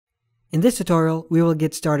In this tutorial, we will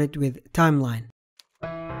get started with timeline.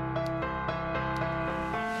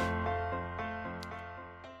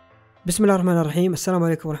 Bismillahirrahmanirrahim.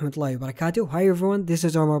 Assalamu alaikum wa rahmatullahi wa barakatuh. Hi everyone, this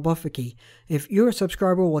is Omar Bafaki. If you're a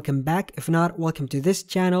subscriber, welcome back. If not, welcome to this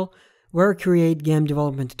channel where I create game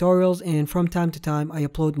development tutorials and from time to time I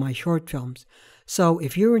upload my short films. So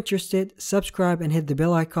if you're interested, subscribe and hit the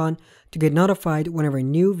bell icon to get notified whenever a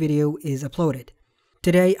new video is uploaded.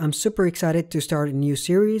 Today I'm super excited to start a new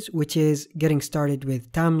series, which is getting started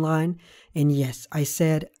with timeline. And yes, I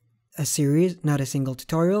said a series, not a single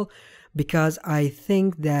tutorial, because I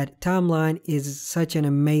think that timeline is such an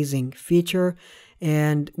amazing feature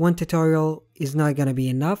and one tutorial is not going to be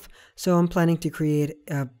enough. So I'm planning to create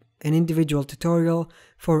an individual tutorial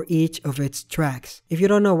for each of its tracks. If you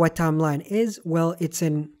don't know what timeline is, well, it's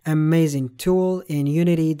an amazing tool in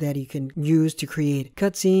Unity that you can use to create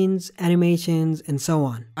cutscenes, animations, and so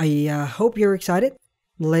on. I hope you're excited.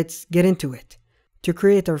 Let's get into it. To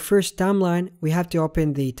create our first timeline, we have to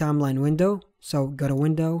open the timeline window. So go to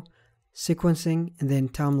Window, Sequencing, and then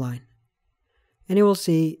Timeline. And you will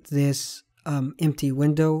see this empty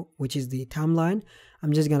window, which is the timeline.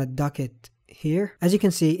 I'm just going to dock it here. As you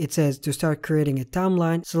can see, it says to start creating a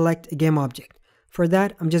timeline, select a game object. For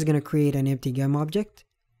that, I'm just going to create an empty game object.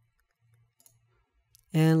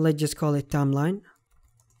 And let's just call it timeline.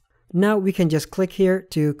 Now we can just click here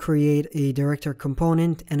to create a director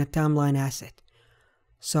component and a timeline asset.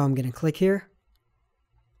 So I'm going to click here.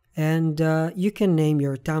 And you can name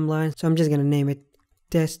your timeline. So I'm just going to name it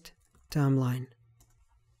test timeline.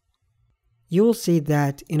 You will see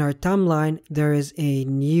that in our timeline, there is a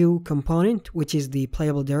new component, which is the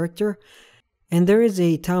playable director. And there is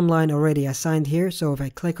a timeline already assigned here. So if I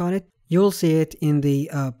click on it, you will see it in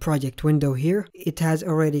the project window here. It has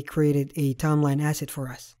already created a timeline asset for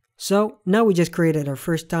us. So now we just created our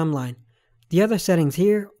first timeline. The other settings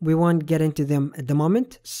here, we won't get into them at the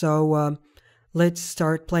moment. So let's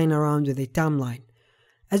start playing around with the timeline.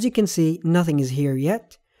 As you can see, nothing is here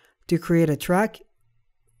yet. To create a track,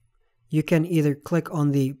 you can either click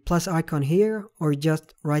on the plus icon here or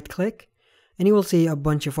just right click and you will see a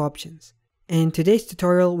bunch of options. In today's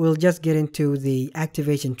tutorial, we'll just get into the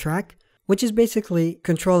activation track, which is basically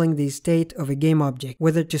controlling the state of a game object,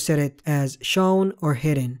 whether to set it as shown or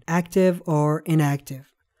hidden, active or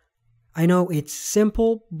inactive. I know it's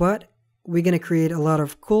simple, but we're going to create a lot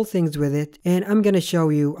of cool things with it, and I'm going to show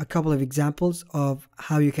you a couple of examples of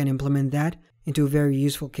how you can implement that into very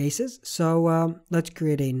useful cases. So let's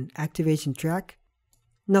create an activation track.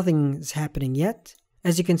 Nothing is happening yet.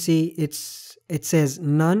 As you can see, it says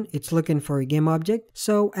none. It's looking for a game object.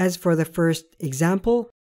 So as for the first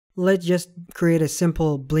example, let's just create a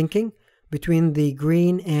simple blinking between the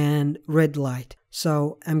green and red light.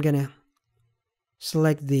 So I'm going to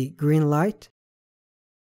select the green light.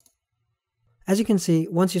 As you can see,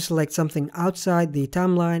 once you select something outside the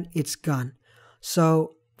timeline, it's gone.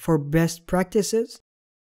 So for best practices,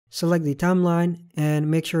 select the timeline and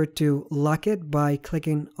make sure to lock it by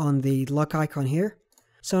clicking on the lock icon here.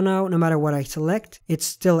 So now, no matter what I select, it's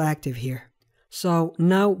still active here. So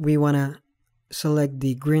now we want to select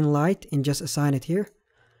the green light and just assign it here.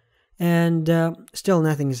 And still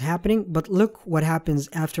nothing is happening, but look what happens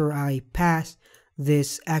after I pass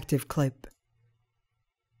this active clip.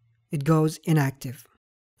 It goes inactive.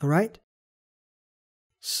 All right.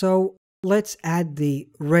 So let's add the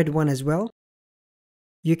red one as well.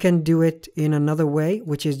 You can do it in another way,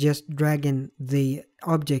 which is just dragging the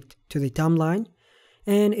object to the timeline,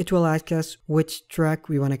 and it will ask us which track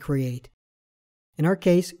we want to create. In our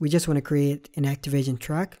case, we just want to create an activation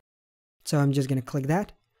track. So I'm just going to click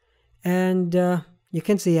that. And you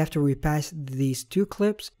can see after we pass these two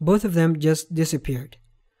clips, both of them just disappeared.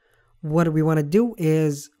 What we want to do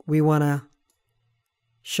is we want to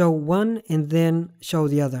show one and then show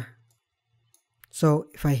the other. So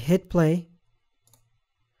if I hit play,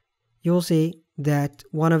 you'll see that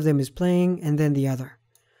one of them is playing and then the other.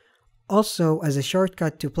 Also, as a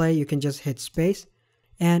shortcut to play, you can just hit space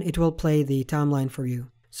and it will play the timeline for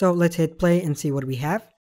you. So let's hit play and see what we have.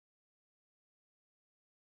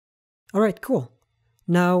 Alright, cool.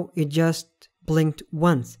 Now it just blinked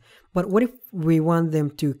once. But what if we want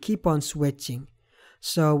them to keep on switching?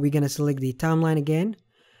 So we're going to select the timeline again.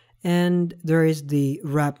 And there is the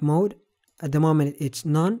wrap mode. At the moment it's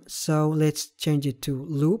none. So let's change it to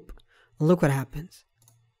loop. Look what happens.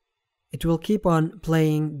 It will keep on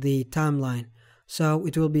playing the timeline. So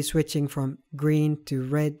it will be switching from green to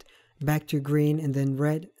red, back to green and then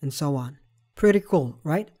red and so on. Pretty cool,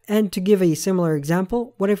 right? And to give a similar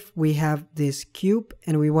example, what if we have this cube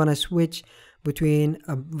and we want to switch between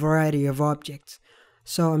a variety of objects?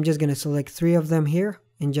 So I'm just going to select 3 of them here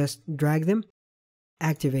and just drag them.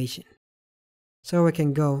 Activation. So we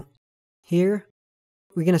can go here.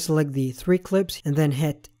 We're going to select the 3 clips and then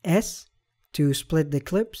hit S to split the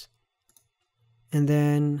clips. And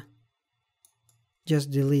then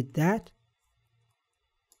just delete that.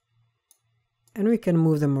 And we can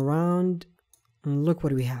move them around. And look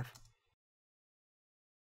what we have.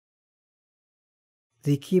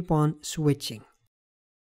 They keep on switching.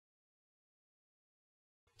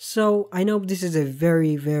 So I know this is a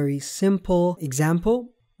very simple example,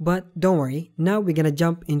 but don't worry. Now we're going to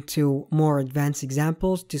jump into more advanced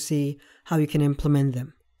examples to see how you can implement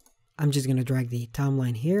them. I'm just going to drag the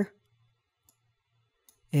timeline here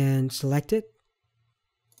and select it.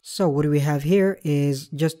 So what we have here is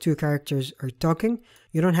just 2 characters are talking.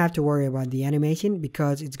 You don't have to worry about the animation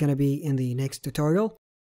because it's going to be in the next tutorial.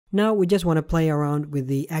 Now we just want to play around with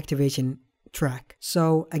the activation track.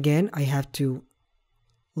 So again, I have to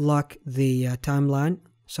lock the timeline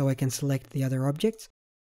so I can select the other objects.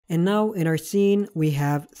 And now in our scene, we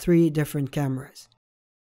have 3 different cameras.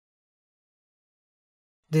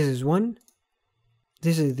 This is one.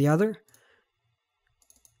 This is the other.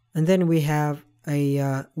 And then we have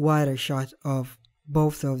a wider shot of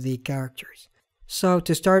both of the characters. So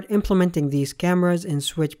to start implementing these cameras and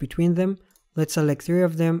switch between them, let's select 3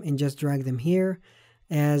 of them and just drag them here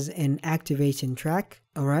as an activation track.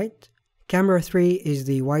 Alright, camera 3 is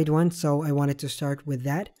the wide one, so I wanted to start with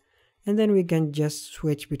that. And then we can just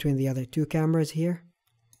switch between the other 2 cameras here.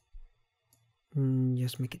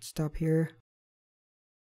 Just make it stop here.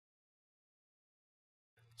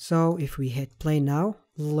 So if we hit play now,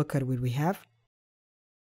 look at what we have.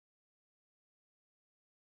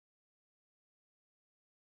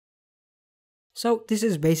 So this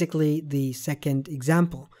is basically the second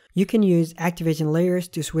example. You can use activation layers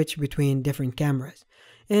to switch between different cameras.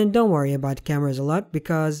 And don't worry about cameras a lot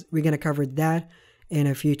because we're going to cover that in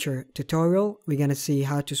a future tutorial. We're going to see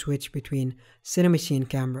how to switch between Cinemachine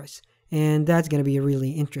cameras. And that's going to be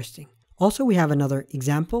really interesting. Also, we have another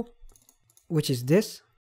example, which is this.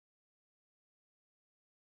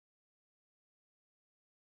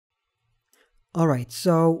 Alright,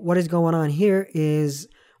 so what is going on here is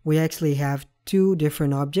we actually have 2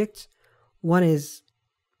 different objects. One is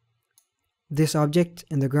this object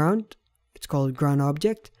in the ground. It's called ground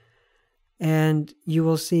object. And you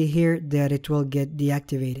will see here that it will get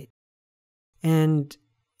deactivated. And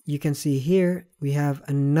you can see here we have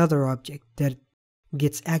another object that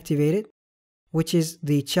gets activated, which is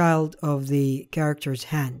the child of the character's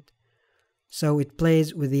hand. So it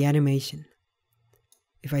plays with the animation.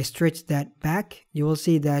 If I stretch that back, you will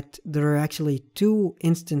see that there are actually 2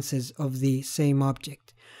 instances of the same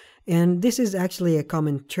object. And this is actually a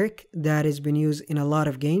common trick that has been used in a lot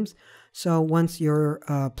of games. So once your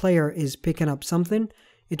player is picking up something,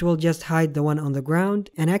 it will just hide the one on the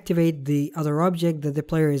ground and activate the other object that the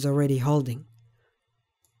player is already holding.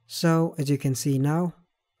 So as you can see now,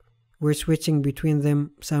 we're switching between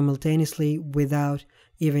them simultaneously without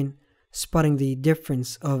even spotting the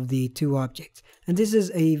difference of the 2 objects. And this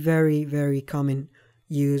is a very common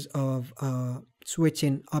use of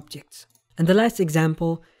switching objects. And the last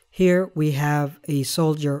example, here we have a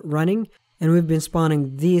soldier running, and we've been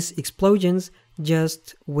spawning these explosions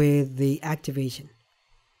just with the activation.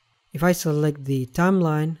 If I select the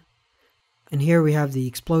timeline, and here we have the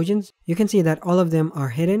explosions, you can see that all of them are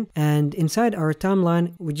hidden, and inside our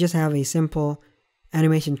timeline we just have a simple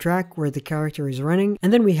animation track where the character is running,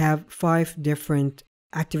 and then we have 5 different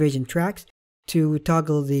activation tracks to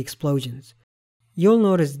toggle the explosions. You'll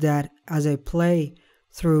notice that as I play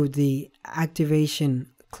through the activation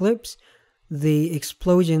clips, the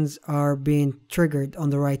explosions are being triggered on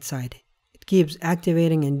the right side. It keeps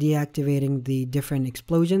activating and deactivating the different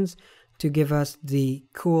explosions to give us the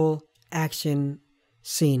cool action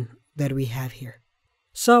scene that we have here.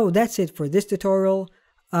 So that's it for this tutorial.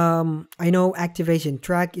 I know activation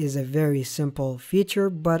track is a very simple feature,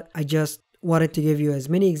 but I just wanted to give you as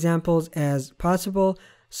many examples as possible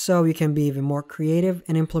so you can be even more creative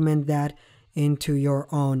and implement that into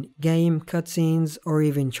your own game, cutscenes, or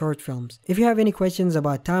even short films. If you have any questions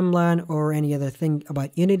about timeline or any other thing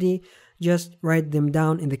about Unity, just write them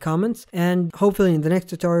down in the comments, and hopefully in the next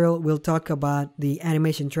tutorial we'll talk about the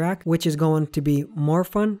animation track, which is going to be more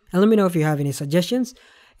fun. And let me know if you have any suggestions.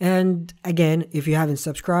 And again, if you haven't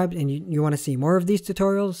subscribed and you want to see more of these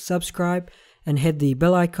tutorials, subscribe and hit the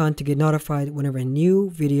bell icon to get notified whenever a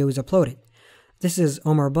new video is uploaded. This is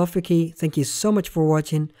Omar Balfiki. Thank you so much for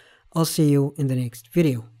watching. I'll see you in the next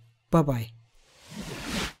video. Bye bye.